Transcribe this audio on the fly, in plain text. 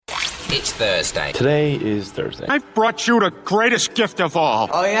It's Thursday. Today is Thursday. I've brought you the greatest gift of all.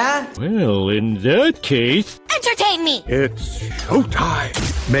 Oh, yeah? Well, in that case... Entertain me! It's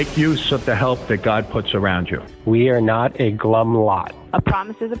showtime. Make use of the help that God puts around you. We are not a glum lot. A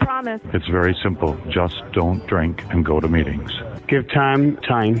promise is a promise. It's very simple. Just don't drink and go to meetings. Give time.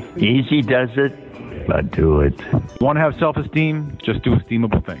 Easy does it, but do it. Want to have self-esteem? Just do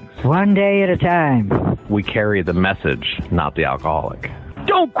esteemable things. One day at a time. We carry the message, not the alcoholic.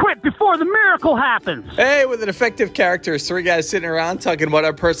 Don't quit before the miracle happens. Hey, with an effective characters, three guys sitting around talking about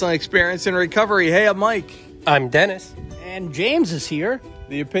our personal experience in recovery. Hey, I'm Mike. I'm Dennis. And James is here.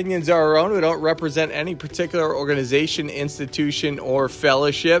 The opinions are our own. We don't represent any particular organization, institution, or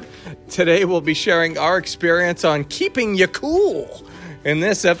fellowship. Today we'll be sharing our experience on keeping you cool in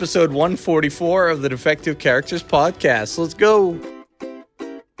this episode 144 of the Defective Characters podcast. Let's go.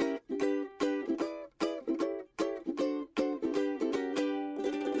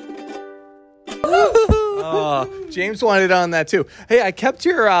 James wanted on that too. Hey, I kept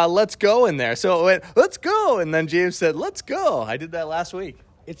your let's go in there. So it went, let's go. And then James said, let's go. I did that last week.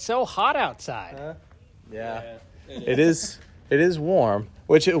 It's so hot outside. Yeah. It is warm.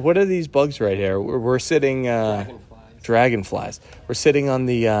 What are these bugs right here? We're sitting dragonflies. We're sitting on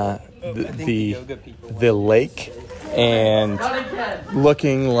the lake and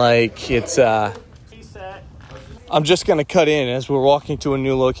looking like it's I'm just going to cut in as we're walking to a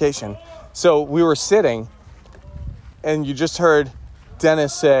new location. So we were sitting and you just heard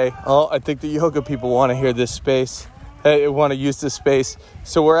Dennis say, "Oh, I think the yoga people want to hear this space. Want to use this space."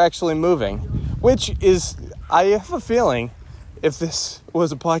 So we're actually moving, which is, I have a feeling, if this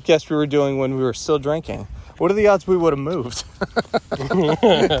was a podcast we were doing when we were still drinking, what are the odds we would have moved?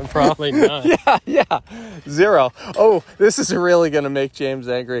 Probably not. Yeah. 0. Oh, this is really going to make James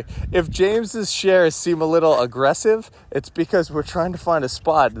angry. If James's shares seem a little aggressive, it's because we're trying to find a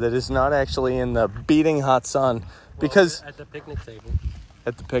spot that is not actually in the beating hot sun. Because at the picnic table.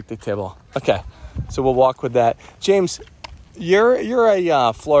 At the picnic table. Okay. So we'll walk with that. James, you're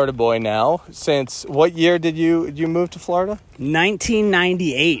a Florida boy now. Since what year did you move to Florida?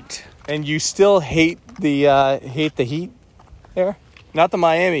 1998. And you still hate the heat there? Not the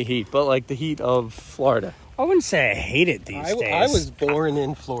Miami heat, but like the heat of Florida. I wouldn't say I hate it these days. I was born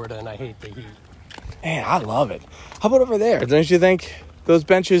in Florida and I hate the heat. Man, I love it. How about over there? Don't you think those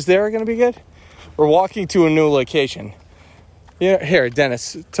benches there are going to be good? We're walking to a new location. Yeah, here,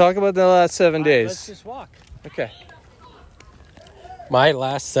 Dennis, talk about the last 7 days. Let's just walk. Okay. My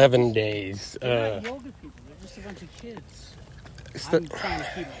last 7 days. They're not yoga people. They're just a bunch of kids. I'm trying to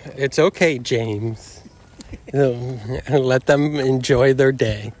keep it. It's okay, James. Let them enjoy their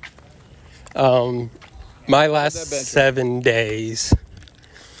day. My last 7 days.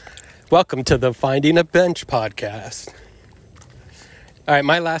 Welcome to the Finding a Bench podcast. All right,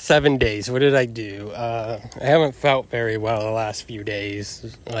 my last 7 days, what did I do? I haven't felt very well the last few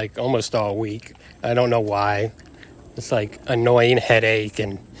days, like almost all week. I don't know why. It's like annoying headache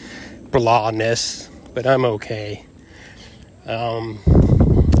and blahness, but I'm okay. I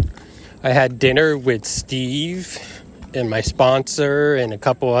had dinner with Steve and my sponsor and a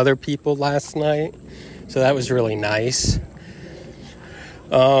couple other people last night, so that was really nice.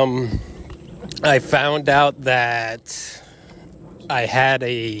 I found out that I had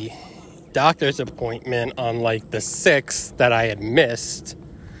a doctor's appointment on like the 6th that I had missed.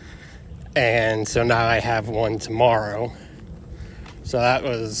 And so now I have one tomorrow. So that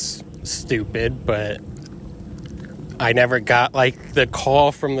was stupid, but I never got like the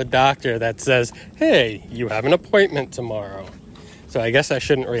call from the doctor that says, "Hey, you have an appointment tomorrow." So I guess I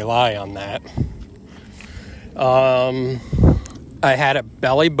shouldn't rely on that. I had a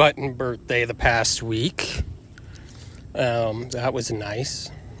belly button birthday the past week. That was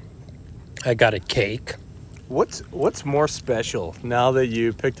nice. I got a cake. What's more special now that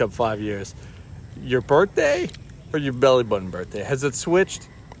you picked up 5 years? Your birthday or your belly button birthday? Has it switched?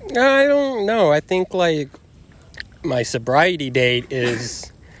 I don't know. I think like my sobriety date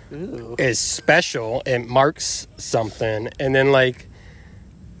is special. It marks something. And then like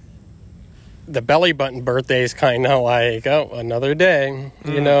the belly button birthday is kind of like, oh, another day.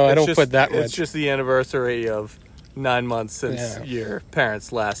 You know, I don't put that much. It's just the anniversary of 9 months since your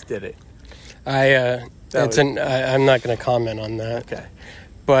parents last did it. I'm not going to comment on that. Okay.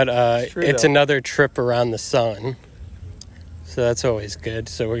 But it's another trip around the sun. So that's always good.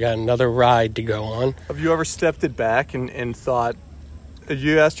 So we got another ride to go on. Have you ever stepped it back and thought,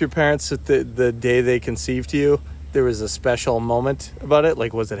 you asked your parents that the day they conceived you, there was a special moment about it?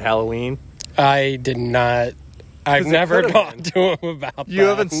 Like, was it Halloween? I did not. I've never talked to him about that. You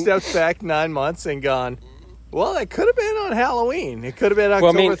haven't stepped back 9 months and gone, Well, it could have been on Halloween. It could have been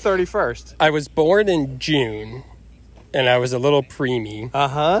October 31st. I was born in June, and I was a little preemie.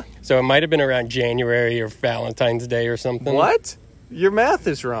 Uh-huh. So it might have been around January or Valentine's Day or something. What? Your math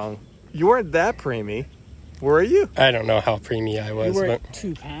is wrong. You weren't that preemie. Were you? I don't know how preemie I was. You were but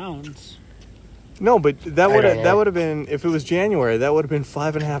 2 pounds. No, but that would have been, if it was January, that would have been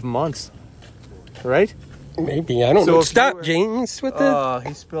 5.5 months. Right? Maybe. I don't know. Stop, James, with the... Oh,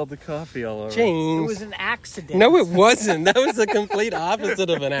 he spilled the coffee all over. James. It was an accident. No, it wasn't. That was the complete opposite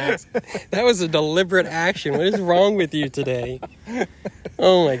of an accident. That was a deliberate action. What is wrong with you today?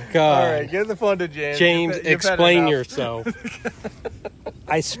 Oh, my God. All right, give the phone to James. James, explain yourself.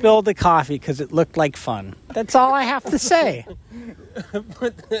 I spilled the coffee because it looked like fun. That's all I have to say.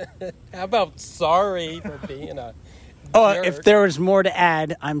 How about sorry for being a jerk? If there was more to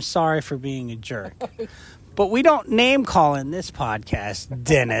add, I'm sorry for being a jerk. But we don't name call in this podcast,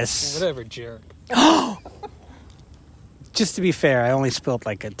 Dennis. Whatever, jerk. Just to be fair, I only spilled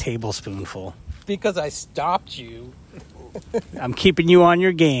like a tablespoonful. Because I stopped you. I'm keeping you on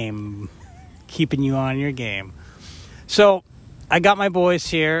your game. Keeping you on your game. So, I got my boys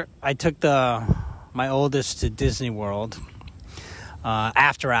here. I took my oldest to Disney World.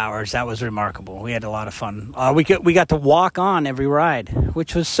 After hours, that was remarkable. We had a lot of fun. We got to walk on every ride,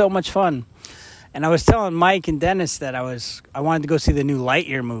 which was so much fun. And I was telling Mike and Dennis that I wanted to go see the new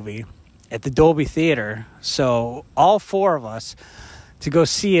Lightyear movie at the Dolby Theater. So all 4 of us to go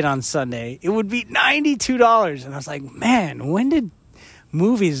see it on Sunday, it would be $92. And I was like, man, when did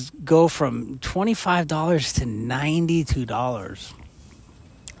movies go from $25 to $92?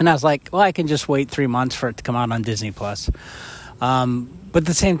 And I was like, well, I can just wait 3 months for it to come out on Disney Plus. But at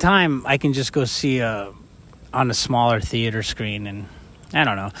the same time, I can just go see on a smaller theater screen, and I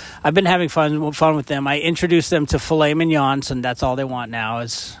don't know. I've been having fun with them. I introduced them to filet mignons, and that's all they want now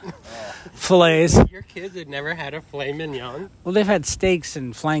is fillets. Your kids had never had a filet mignon? Well, they've had steaks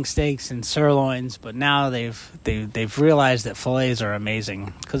and flank steaks and sirloins, but now they've realized that fillets are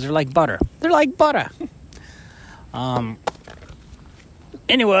amazing because they're like butter. They're like butter.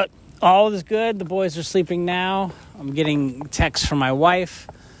 Anyway, all is good. The boys are sleeping now. I'm getting texts from my wife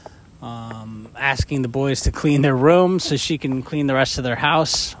asking the boys to clean their room so she can clean the rest of their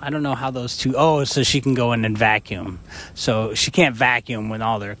house. I don't know how those two... Oh, so she can go in and vacuum. So she can't vacuum when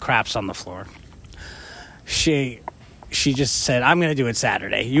all their crap's on the floor. She just said, I'm going to do it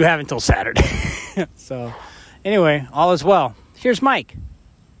Saturday. You have until Saturday. So anyway, all is well. Here's Mike.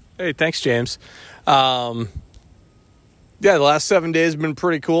 Hey, thanks, James. The last 7 days have been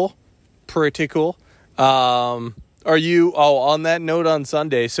pretty cool. Pretty cool. Are you on that note on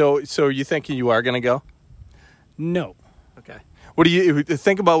Sunday? So are you thinking you are going to go? No. Okay. What do you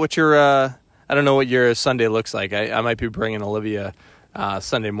think about what your I don't know what your Sunday looks like. I might be bringing Olivia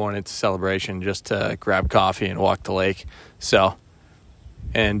Sunday morning to Celebration just to grab coffee and walk the lake. So,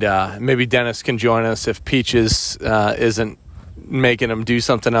 and maybe Dennis can join us if Peaches isn't making him do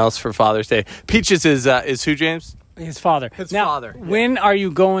something else for Father's Day. Peaches is who, James? His father. His now, father. Yeah. When are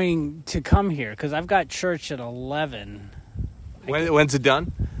you going to come here? Because I've got church at 11. When's it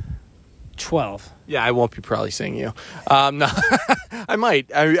done? 12. Yeah, I won't be probably seeing you. No, I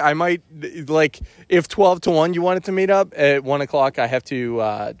might. I might, like, if 12 to 1 you wanted to meet up, at 1 o'clock I have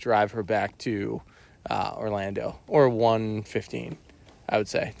to drive her back to Orlando. Or 1:15, I would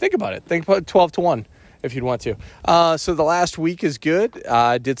say. Think about it. Think about 12 to 1. If you'd want to. So the last week is good.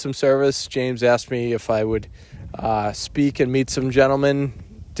 I did some service. James asked me if I would speak and meet some gentlemen.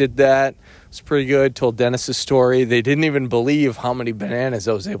 Did that. It's pretty good. Told Dennis's story. They didn't even believe how many bananas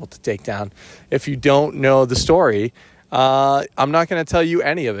I was able to take down. If you don't know the story, I'm not going to tell you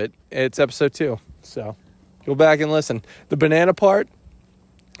any of it. It's episode 2. So go back and listen. The banana part,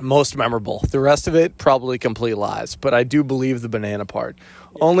 most memorable. The rest of it, probably complete lies. But I do believe the banana part.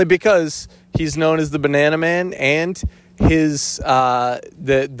 Only because he's known as the Banana Man, and his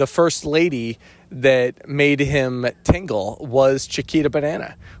the first lady that made him tingle was Chiquita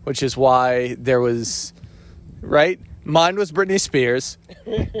Banana, which is why there was, right? Mine was Britney Spears.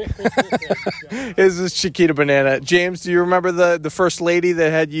 His is Chiquita Banana. James, do you remember the first lady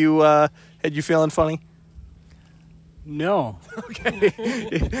that had you feeling funny? No.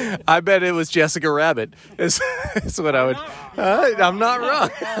 Okay. I bet it was Jessica Rabbit. Is what I would. I'm not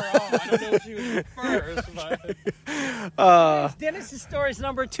wrong. I don't know if she was first, but Dennis's story is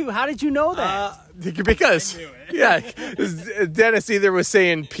number 2. How did you know that? Because Dennis either was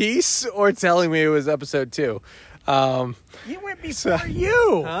saying peace or telling me it was episode 2. He went before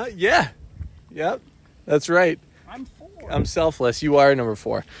you. Yeah. Yep. That's right. I'm 4. I'm selfless. You are number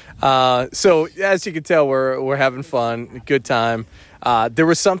 4. So as you can tell, we're having fun, good time. There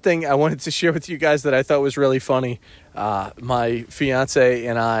was something I wanted to share with you guys that I thought was really funny. My fiance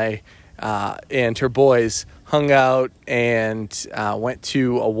and I and her boys hung out and went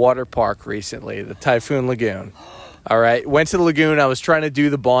to a water park recently, the Typhoon Lagoon. All right. Went to the lagoon. I was trying to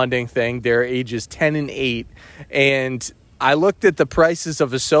do the bonding thing. They're ages 10 and 8. And I looked at the prices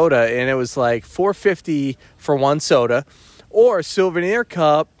of a soda, and it was like $4.50 for one soda, or a souvenir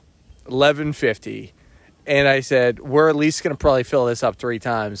cup, $11.50. And I said, we're at least going to probably fill this up 3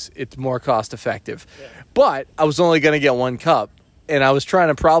 times. It's more cost effective. Yeah. But I was only going to get 1 cup, and I was trying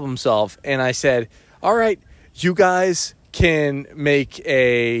to problem solve. And I said, all right, you guys can make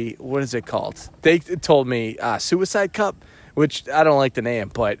a, what is it called? They told me suicide cup, which I don't like the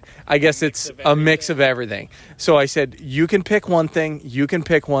name, but I guess it's a mix of everything. So I said, you can pick one thing, you can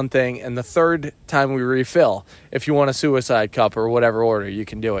pick one thing, and the third time we refill, if you want a suicide cup or whatever order, you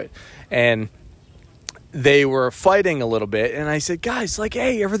can do it. And they were fighting a little bit, and I said, guys, like,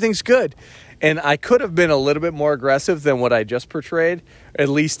 hey, everything's good. And I could have been a little bit more aggressive than what I just portrayed, at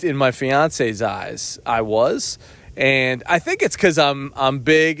least in my fiance's eyes, I was. And I think it's because I'm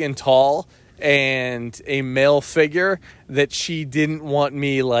big and tall and a male figure that she didn't want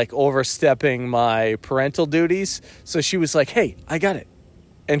me like overstepping my parental duties. So she was like, hey, I got it.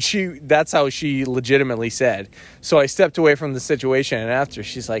 And that's how she legitimately said. So I stepped away from the situation, and after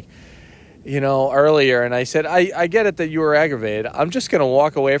she's like, earlier, and I said, I get it that you were aggravated. I'm just going to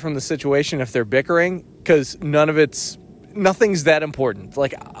walk away from the situation if they're bickering, because nothing's that important.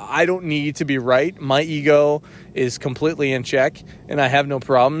 Like, I don't need to be right. My ego is completely in check, and I have no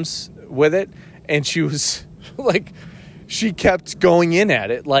problems with it. And she was like, she kept going in at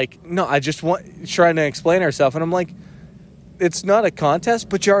it. Like, no, I just trying to explain herself. And I'm like, it's not a contest,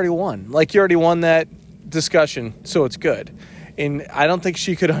 but you already won. Like, you already won that discussion, so it's good. And I don't think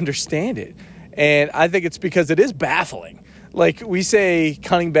she could understand it. And I think it's because it is baffling. Like we say,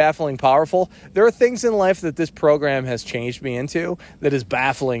 cunning, baffling, powerful. There are things in life that this program has changed me into that is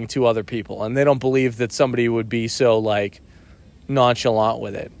baffling to other people. And they don't believe that somebody would be so, like, nonchalant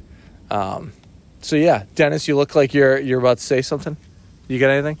with it. So, yeah, Dennis, you look like you're about to say something. You got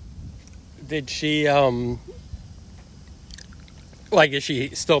anything? Did she, is she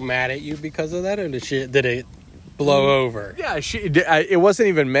still mad at you because of that? Or did it blow over? Yeah, it wasn't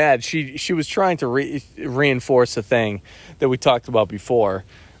even mad. She was trying to reinforce a thing that we talked about before,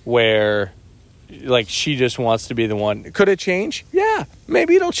 where like she just wants to be the one. Could it change? Yeah,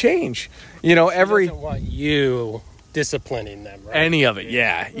 maybe it'll change. She doesn't want you disciplining them, right? Any of it?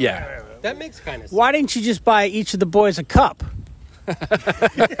 Yeah. That makes kind of sense. Why didn't you just buy each of the boys a cup?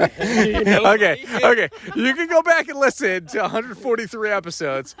 Okay. You can go back and listen to 143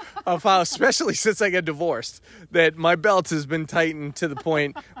 episodes of how, especially since I got divorced, that my belt has been tightened to the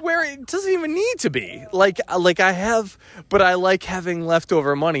point where it doesn't even need to be. Like I have, but I like having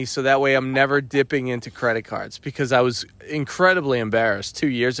leftover money so that way I'm never dipping into credit cards, because I was incredibly embarrassed 2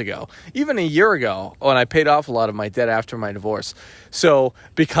 years ago, even a year ago, when I paid off a lot of my debt after my divorce. So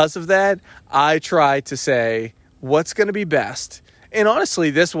because of that, I try to say what's going to be best. And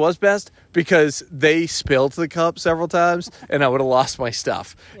honestly, this was best because they spilled the cup several times, and I would have lost my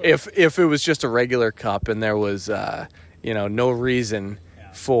stuff if it was just a regular cup and there was no reason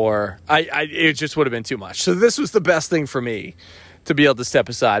for it just would have been too much. So this was the best thing for me to be able to step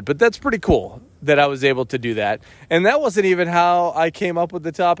aside. But that's pretty cool that I was able to do that. And that wasn't even how I came up with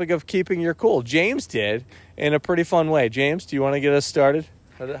the topic of keeping your cool. James did in a pretty fun way. James, do you want to get us started?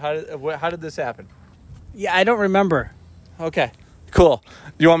 How did this happen? Yeah, I don't remember. Okay. Cool.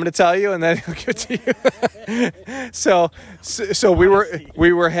 You want me to tell you, and then I'll give it to you? So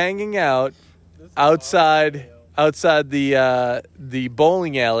we were hanging out outside the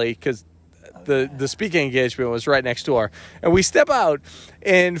bowling alley, because the speaking engagement was right next door, and we step out,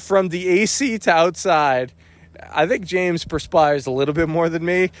 and from the AC to outside, I think James perspires a little bit more than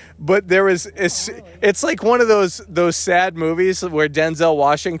me, but it's like one of those sad movies where Denzel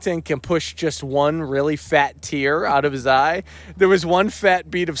Washington can push just one really fat tear out of his eye. There was one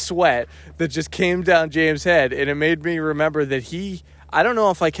fat bead of sweat that just came down James' head, and it made me remember that I don't know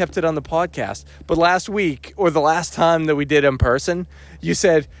if I kept it on the podcast, but last week, or the last time that we did in person, you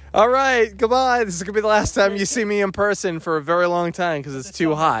said, all right, goodbye. This is going to be the last time you see me in person for a very long time because it's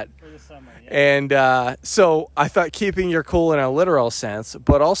too hot. And so I thought keeping your cool in a literal sense,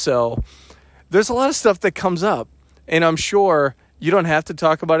 but also there's a lot of stuff that comes up. And I'm sure you don't have to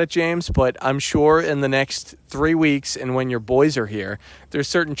talk about it, James, but I'm sure in the next 3 weeks and when your boys are here, there's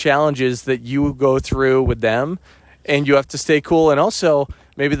certain challenges that you go through with them and you have to stay cool. And also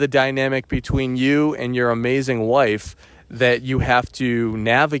maybe the dynamic between you and your amazing wife that you have to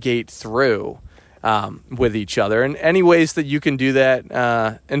navigate through. with each other. And any ways that you can do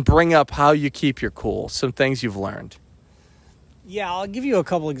that and bring up how you keep your cool, some things you've learned. Yeah, I'll give you a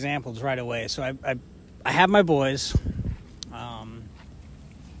couple examples right away. So I have my boys, I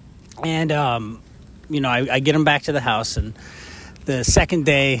get them back to the house, and the second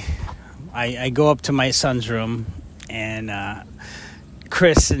day I go up to my son's room, and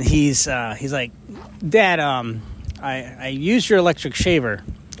Chris, and he's like, Dad, I used your electric shaver,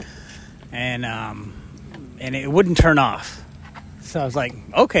 and it wouldn't turn off. So I was like,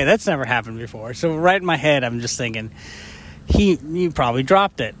 okay, that's never happened before. So right in my head, I'm just thinking, he probably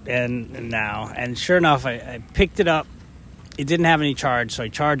dropped it, and sure enough, I picked it up. It didn't have any charge, so I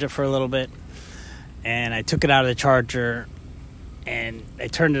charged it for a little bit, and I took it out of the charger, and I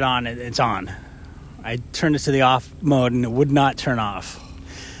turned it on, and it's on. I turned it to the off mode, and it would not turn off.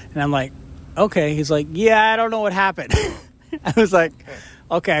 And I'm like, okay. He's like, yeah, I don't know what happened. I was like,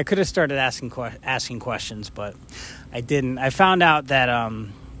 okay, I could have started asking questions, but I didn't. I found out that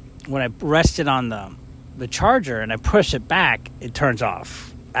when I rested on the charger and I push it back, it turns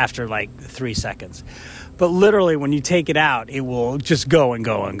off after like 3 seconds. But literally, when you take it out, it will just go and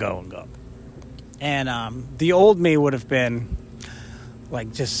go and go and go. And the old me would have been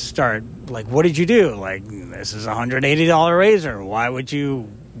like, just start like, what did you do? Like, this is a $180 razor. What did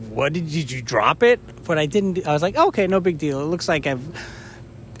you drop it? But I didn't. I was like, okay, no big deal. It looks like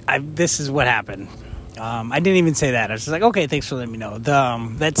this is what happened. I didn't even say that. I was just like, okay, thanks for letting me know.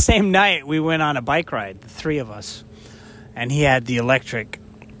 That same night, we went on a bike ride, the three of us, and he had the electric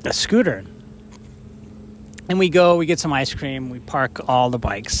scooter. And we get some ice cream, we park all the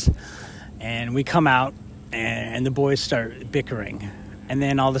bikes, and we come out, and the boys start bickering. And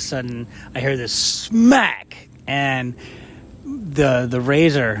then all of a sudden, I hear this smack, and the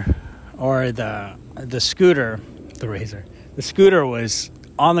razor, or the scooter, the scooter was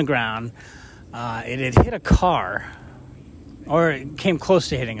on the ground. It had hit a car, or it came close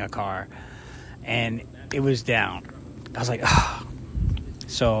to hitting a car, and it was down. I was like, ah.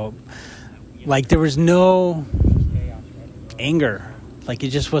 So, like, there was no anger. Like, it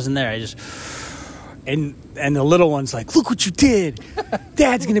just wasn't there. And the little one's like, look what you did.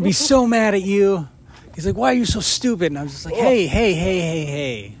 Dad's going to be so mad at you. He's like, why are you so stupid? And I was just like,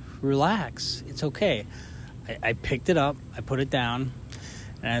 hey, relax. It's okay. I picked it up. I put it down.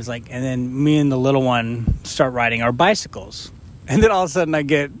 And I was like, and then me and the little one start riding our bicycles. And then all of a sudden I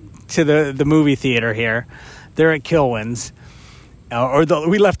get to the movie theater here. They're at Kilwins.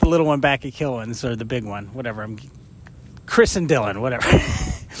 We left the little one back at Kilwins, or the big one, whatever. Chris and Dylan, whatever.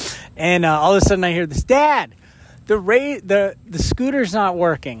 And all of a sudden I hear this, Dad, the scooter's not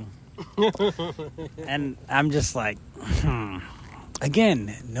working. And I'm just like,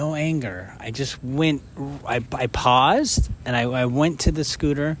 Again, no anger. I just went, I paused, and I went to the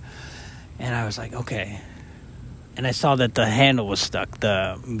scooter, and I was like, okay. And I saw that the handle was stuck,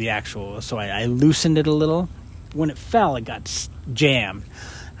 the actual, so I loosened it a little. When it fell, it got jammed.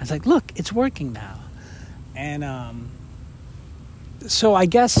 I was like, look, it's working now. And so I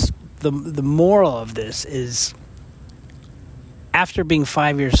guess the moral of this is, after being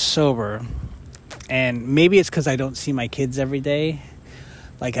 5 years sober, and maybe it's because I don't see my kids every day,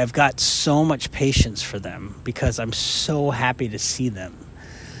 like, I've got so much patience for them because I'm so happy to see them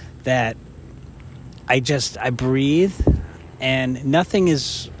that I breathe, and nothing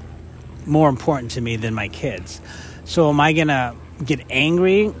is more important to me than my kids. So am I going to get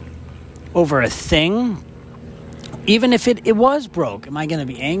angry over a thing? Even if it was broke, am I going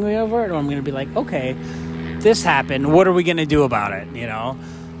to be angry over it? Or I'm going to be like, okay, this happened. What are we going to do about it? You know,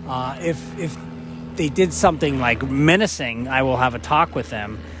 if they did something like menacing, I will have a talk with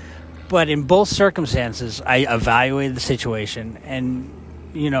them. But in both circumstances, I evaluated the situation, and,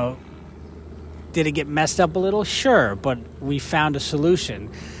 you know, did it get messed up a little? Sure, but we found a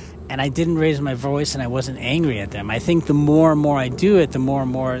solution. And I didn't raise my voice, and I wasn't angry at them. I think the more and more I do it, the more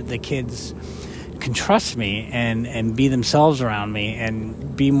and more the kids can trust me and be themselves around me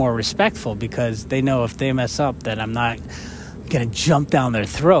and be more respectful, because they know if they mess up that I'm not going to jump down their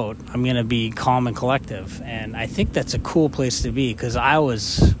throat. I'm going to be calm and collective. And I think that's a cool place to be, because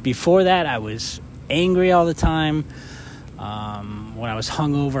before that, I was angry all the time. When I was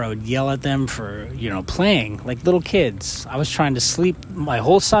hungover, I would yell at them for, playing like little kids. I was trying to sleep my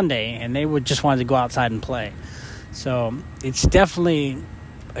whole Sunday, and they would just wanted to go outside and play. So it's definitely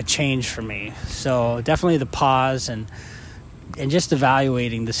a change for me. So definitely the pause and just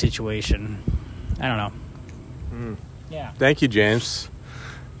evaluating the situation. I don't know. Yeah. Thank you, James.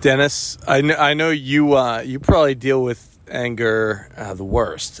 Dennis, I know you probably deal with anger the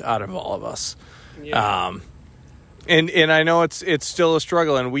worst out of all of us. Yeah. And I know it's still a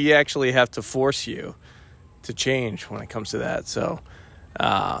struggle, and we actually have to force you to change when it comes to that. So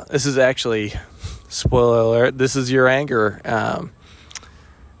this is actually, spoiler alert, this is your anger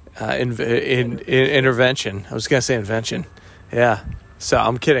intervention. I was gonna say invention. Yeah. So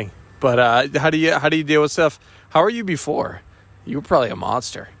I'm kidding. But how do you deal with stuff? How are you before? You were probably a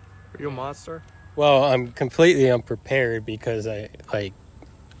monster. Were you a monster? Well, I'm completely unprepared because I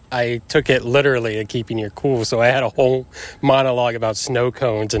took it literally to keeping you cool. So I had a whole monologue about snow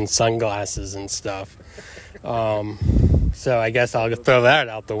cones and sunglasses and stuff. So I guess I'll throw that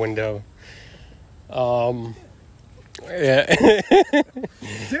out the window. Yeah.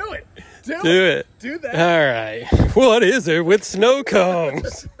 Do it. Do that. All right. What is it with snow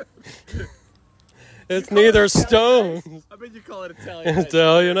cones? It's neither stones. I bet you call it Italian ice.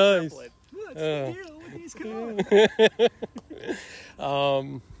 Italian ice. What's the deal with these cones?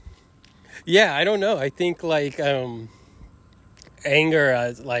 Yeah, I don't know. I think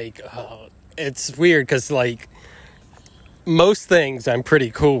anger, it's weird because most things I'm pretty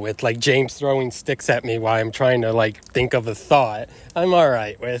cool with, like James throwing sticks at me while I'm trying to think of a thought. I'm all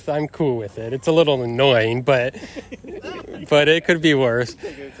right with. I'm cool with it. It's a little annoying, but it could be worse.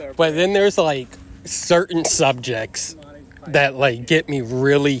 But then there's certain subjects that get me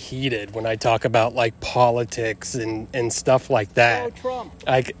really heated when I talk about politics and stuff like that. Trump.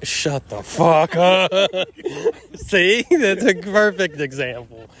 Shut the fuck up. See, that's a perfect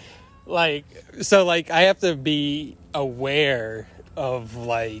example. So I have to be aware of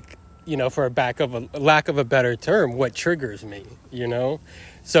for lack of a better term, what triggers me,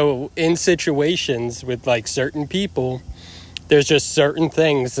 So in situations with certain people, there's just certain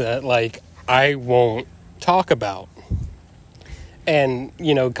things that I won't talk about. And,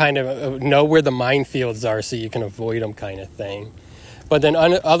 kind of know where the minefields are so you can avoid them kind of thing. But then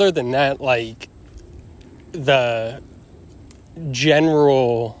other than that, the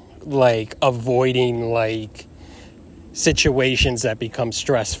general, avoiding, situations that become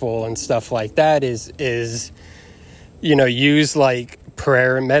stressful and stuff like that is use,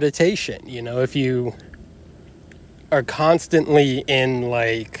 prayer and meditation. If you are constantly in,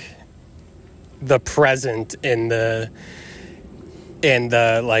 the present and a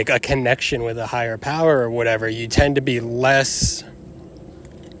connection with a higher power or whatever, you tend to be less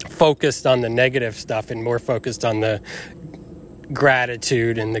focused on the negative stuff and more focused on the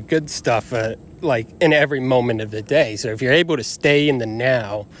gratitude and the good stuff in every moment of the day. So if you're able to stay in the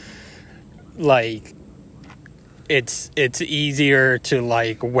now, it's easier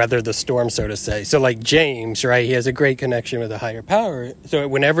to weather the storm, so to say. So James, right, he has a great connection with a higher power. So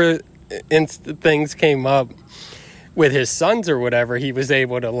whenever things came up with his sons or whatever, he was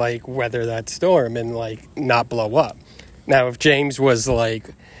able to weather that storm and not blow up. Now, if James was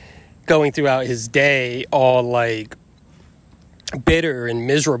going throughout his day all bitter and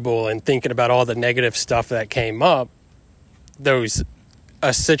miserable and thinking about all the negative stuff that came up,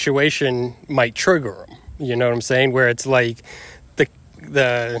 a situation might trigger him. You know what I'm saying? Where it's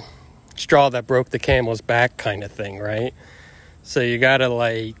the straw that broke the camel's back kind of thing, right? So you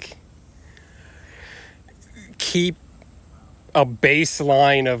gotta keep a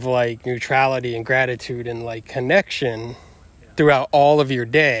baseline of neutrality and gratitude and connection throughout all of your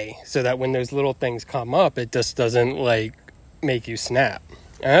day, so that when those little things come up, it just doesn't make you snap.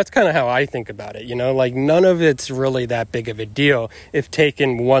 And that's kind of how I think about it, none of it's really that big of a deal if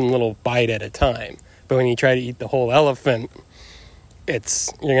taken one little bite at a time. But when you try to eat the whole elephant, you're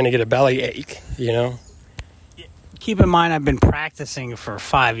going to get a belly ache, Keep in mind, I've been practicing for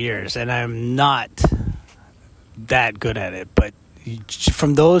 5 years, and I'm not that good at it. But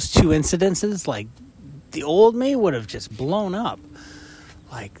from those two incidences, the old me would have just blown up.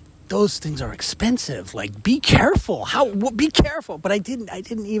 Those things are expensive. Be careful. Be careful. But I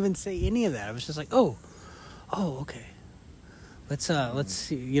didn't even say any of that. I was just oh, okay. Let's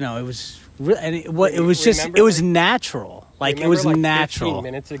see. It was really, it was natural. It was natural. 15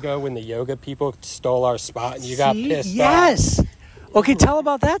 minutes ago when the yoga people stole our spot and you got pissed off. Yes. Okay, tell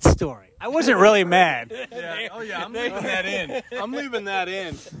about that story. I wasn't really mad. Yeah. Oh yeah, I'm leaving that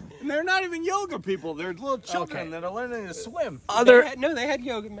in. And they're not even yoga people. They're little children that are learning to swim. They had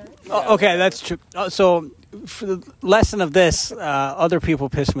yoga, man. Okay, that's true. So, for the lesson of this, other people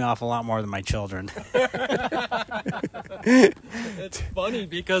piss me off a lot more than my children. It's funny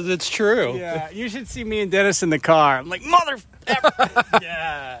because it's true. Yeah, you should see me and Dennis in the car. I'm like, mother.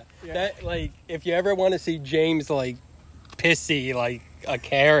 Yeah. That if you ever want to see James pissy a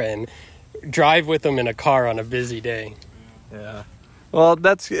Karen, drive with him in a car on a busy day. Yeah. Well,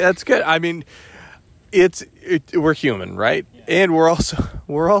 that's good. I mean, we're human, right? Yeah. And we're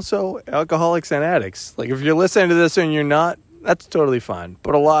also alcoholics and addicts. Like, if you're listening to this and you're not, that's totally fine.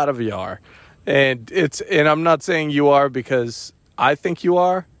 But a lot of you are. And I'm not saying you are because I think you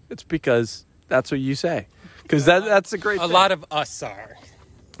are. It's because that's what you say. Because that's a great thing. A lot of us are.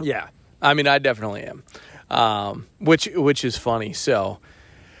 Yeah. I mean, I definitely am. Which is funny. So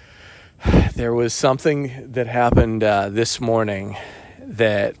there was something that happened this morning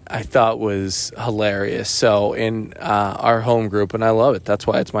that I thought was hilarious. So in our home group, and I love it. That's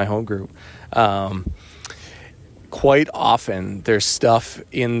why it's my home group. Quite often there's stuff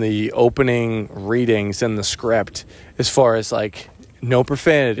in the opening readings in the script as far as like no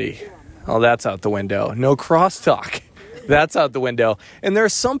profanity. Oh, that's out the window. No crosstalk. That's out the window. And there are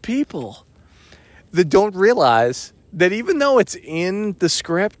some people that don't realize that even though it's in the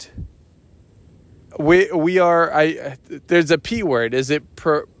script, we are. There's a P word. Is it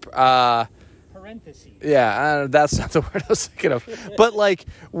parentheses? Yeah, that's not the word I was thinking of. But like,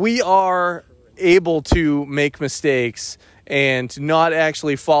 we are able to make mistakes and not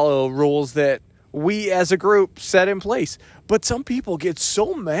actually follow rules that we as a group set in place. But some people get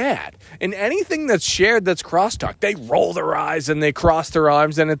so mad, and anything that's shared that's crosstalk, they roll their eyes and they cross their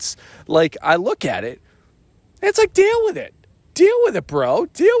arms, and it's like, I look at it, and it's like, deal with it. Deal with it, bro.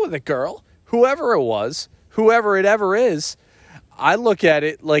 Deal with it, girl. Whoever it was, whoever it ever is, I look at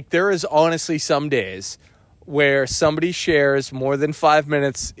it like there is honestly some days where somebody shares more than 5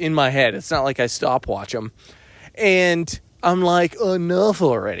 minutes in my head. It's not like I stopwatch them. And I'm like, enough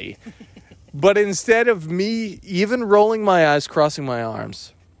already. But instead of me even rolling my eyes, crossing my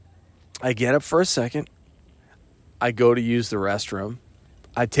arms, I get up for a second. I go to use the restroom.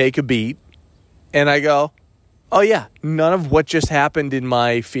 I take a beat. And I go, oh yeah, none of what just happened in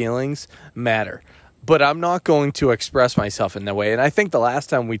my feelings matter. But I'm not going to express myself in that way. And I think the last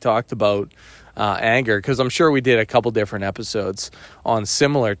time we talked about anger, because I'm sure we did a couple different episodes on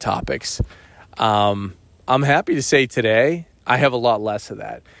similar topics, I'm happy to say today I have a lot less of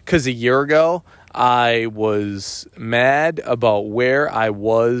that. Because a year ago, I was mad about where I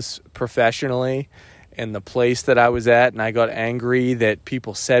was professionally and the place that I was at, and I got angry that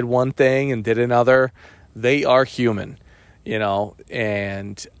people said one thing and did another. They are human, you know,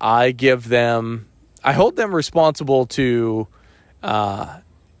 and I hold them responsible to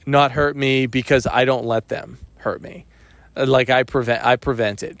not hurt me because I don't let them hurt me. Like I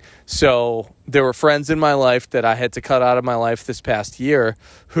prevent it. So there were friends in my life that I had to cut out of my life this past year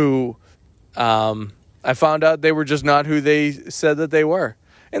who I found out they were just not who they said that they were.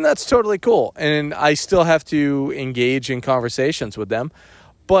 And that's totally cool. And I still have to engage in conversations with them.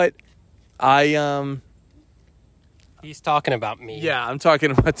 But He's talking about me. Yeah, I'm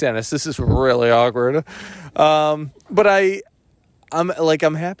talking about Dennis. This is really awkward. But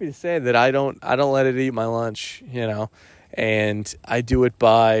I'm happy to say that I don't let it eat my lunch, you know. And I do it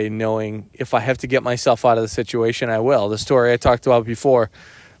by knowing if I have to get myself out of the situation, I will. The story I talked about before,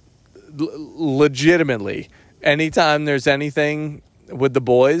 legitimately, anytime there's anything with the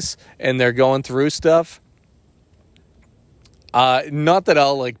boys and they're going through stuff, not that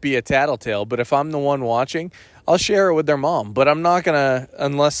I'll like be a tattletale, but if I'm the one watching, I'll share it with their mom. But I'm not gonna,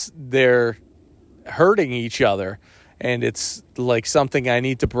 unless they're hurting each other and it's like something I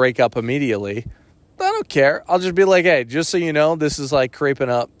need to break up immediately, I don't care. I'll just be like, hey, just so you know, this is like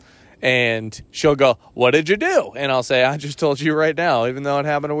creeping up. And she'll go, what did you do? And I'll say, I just told you right now, even though it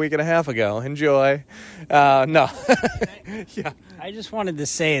happened a week and a half ago. Enjoy. No. Yeah. I just wanted to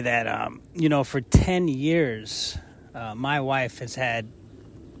say that, for 10 years, my wife has had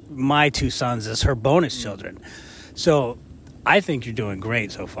my two sons as her bonus children. So I think you're doing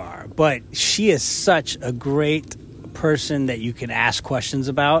great so far. But she is such a great person that you can ask questions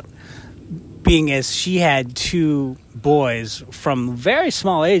about, being as she had two boys from very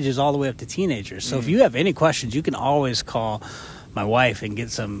small ages all the way up to teenagers. So if you have any questions, you can always call my wife and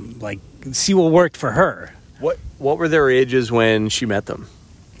get some, see what worked for her. What were their ages when she met them?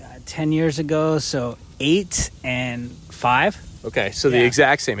 10 years ago, so 8 and 5. Okay, so the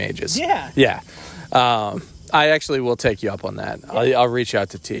exact same ages. Yeah. Yeah. I actually will take you up on that. Yeah. I'll reach out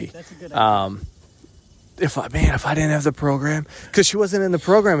to T. That's a good idea. If I didn't have the program, because she wasn't in the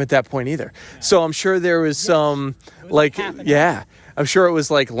program at that point either. Yeah. So I'm sure there was some, I'm sure it was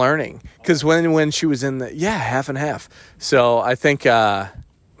like learning. Because when she was in half and half. So I think, I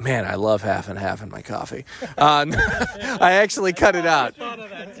love half and half in my coffee. I actually cut it out. I thought of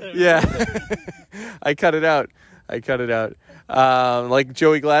that too. Yeah. I cut it out. Like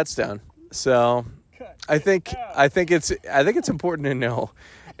Joey Gladstone. So I think it's important to know.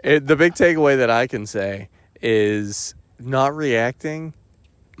 The big takeaway that I can say is not reacting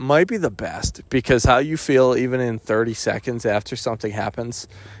might be the best, because how you feel even in 30 seconds after something happens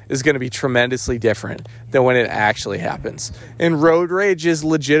is going to be tremendously different than when it actually happens. And road rage is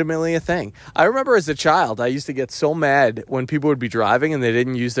legitimately a thing. I remember as a child, I used to get so mad when people would be driving and they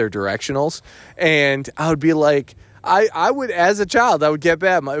didn't use their directionals. And I would be like, I would, as a child, I would get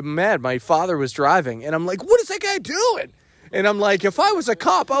mad. My father was driving, and I'm like, what is that guy doing? And I'm like, if I was a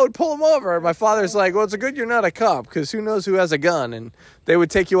cop, I would pull him over. And my father's like, well, it's good you're not a cop, because who knows who has a gun. And they would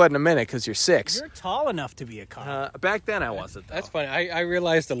take you out in a minute because you're 6. You're tall enough to be a cop. Back then I wasn't, though. That's funny. I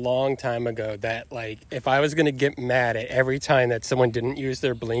realized a long time ago that, like, if I was going to get mad at every time that someone didn't use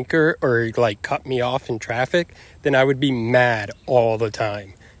their blinker or, like, cut me off in traffic, then I would be mad all the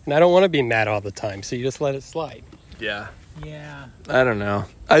time. And I don't want to be mad all the time, so you just let it slide. Yeah. Yeah. I don't know.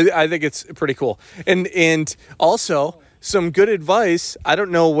 I think it's pretty cool. And also, some good advice. I don't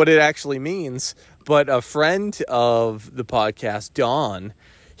know what it actually means, but a friend of the podcast, Don,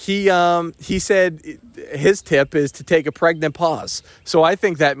 he said his tip is to take a pregnant pause. So I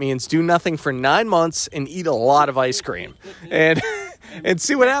think that means do nothing for 9 months and eat a lot of ice cream and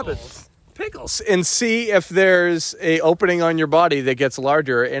see what happens. Pickles. And see if there's a opening on your body that gets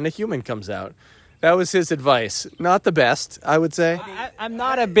larger and a human comes out. That was his advice. Not the best, I would say. I'm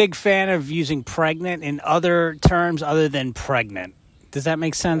not a big fan of using pregnant in other terms other than pregnant. Does that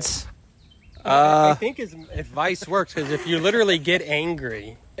make sense? I think his advice works, because if you literally get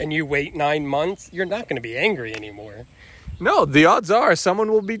angry and you wait 9 months, you're not going to be angry anymore. No, the odds are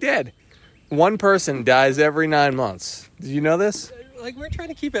someone will be dead. One person dies every 9 months. Do you know this? Like, we're trying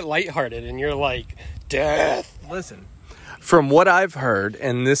to keep it lighthearted, and you're like, death. Listen. From what I've heard,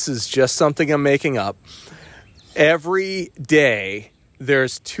 and this is just something I'm making up, every day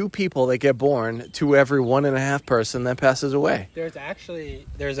there's 2 people that get born to every 1.5 person that passes away. There's actually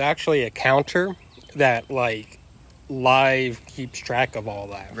a counter that, like, live keeps track of all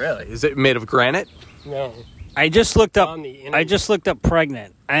that. Really? Is it made of granite? No. I just looked up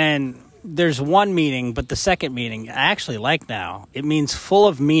pregnant, and there's one meaning, but the second meaning I actually like now. It means full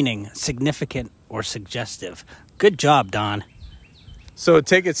of meaning, significant, or suggestive. Good job, Don. So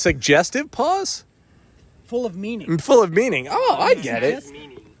take a suggestive pause? Full of meaning. Full of meaning. Oh, I get it.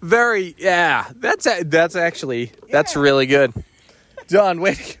 Very, yeah. That's really good. Don,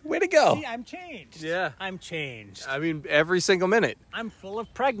 way to go. See, I'm changed. Yeah. I'm changed. I mean, every single minute. I'm full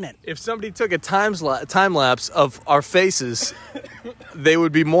of pregnant. If somebody took a time lapse of our faces, they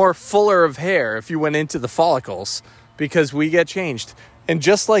would be more fuller of hair if you went into the follicles, because we get changed. And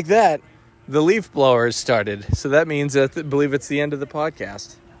just like that, the leaf blowers started. So that means that I believe it's the end of the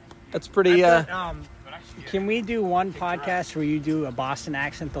podcast. That's pretty... Can we do one podcast where you do a Boston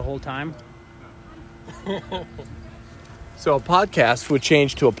accent the whole time? So a podcast would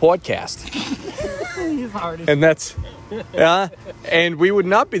change to a podcast. And that's... and we would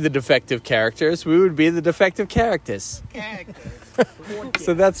not be the defective characters. We would be the defective characters.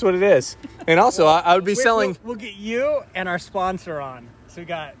 So that's what it is. And also, I would be selling... We'll get you and our sponsor on. So we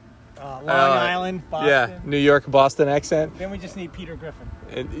got... Long Island, Boston. Yeah, New York, Boston accent. Then we just need Peter Griffin.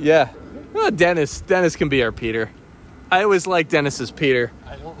 Yeah. Well, Dennis can be our Peter. I always like Dennis's Peter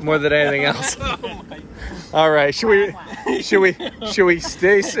more than anything else. All right, should we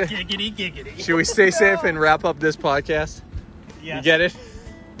stay safe? Giggity, giggity. Should we stay safe and wrap up this podcast? Yes. You get it?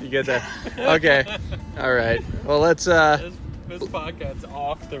 You get that? Okay. All right. Well, let's This podcast's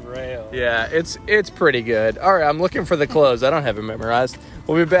off the rails. Yeah, it's pretty good. All right, I'm looking for the close. I don't have it memorized.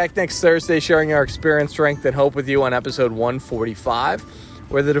 We'll be back next Thursday sharing our experience, strength, and hope with you on episode 145,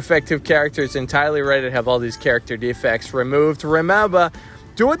 where the defective character is entirely ready to have all these character defects removed. Remember,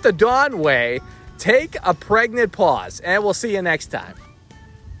 do it the Don way. Take a pregnant pause, and we'll see you next time.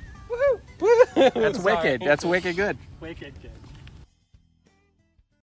 Woohoo! That's wicked. That's wicked good. Wicked good.